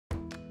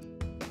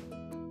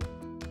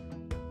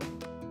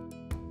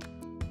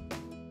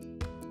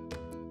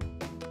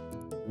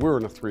we're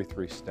in a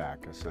 3-3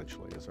 stack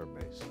essentially as our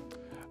base.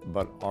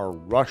 But our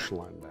rush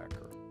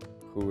linebacker,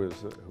 who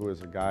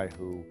is a guy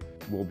who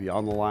will be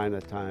on the line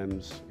at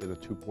times in a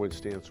 2-point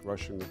stance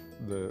rushing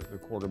the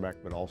quarterback,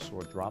 but also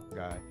a drop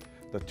guy.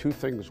 The two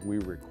things we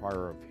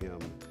require of him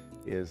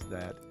is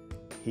that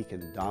he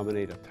can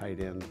dominate a tight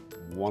end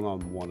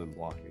one-on-one in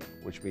blocking,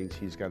 which means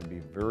he's got to be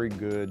very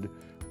good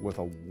with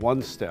a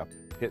one-step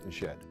hit and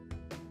shed.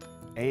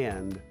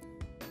 And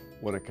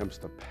when it comes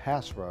to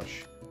pass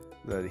rush,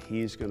 that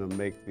he's going to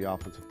make the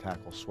offensive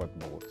tackle sweat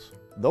bullets.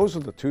 Those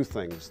are the two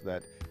things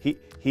that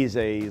he's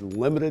a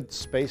limited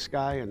space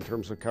guy in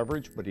terms of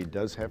coverage, but he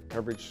does have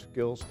coverage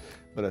skills.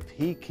 But if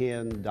he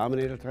can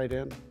dominate a tight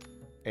end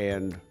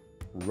and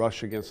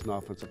rush against an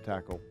offensive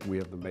tackle, we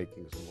have the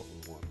makings of what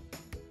we want.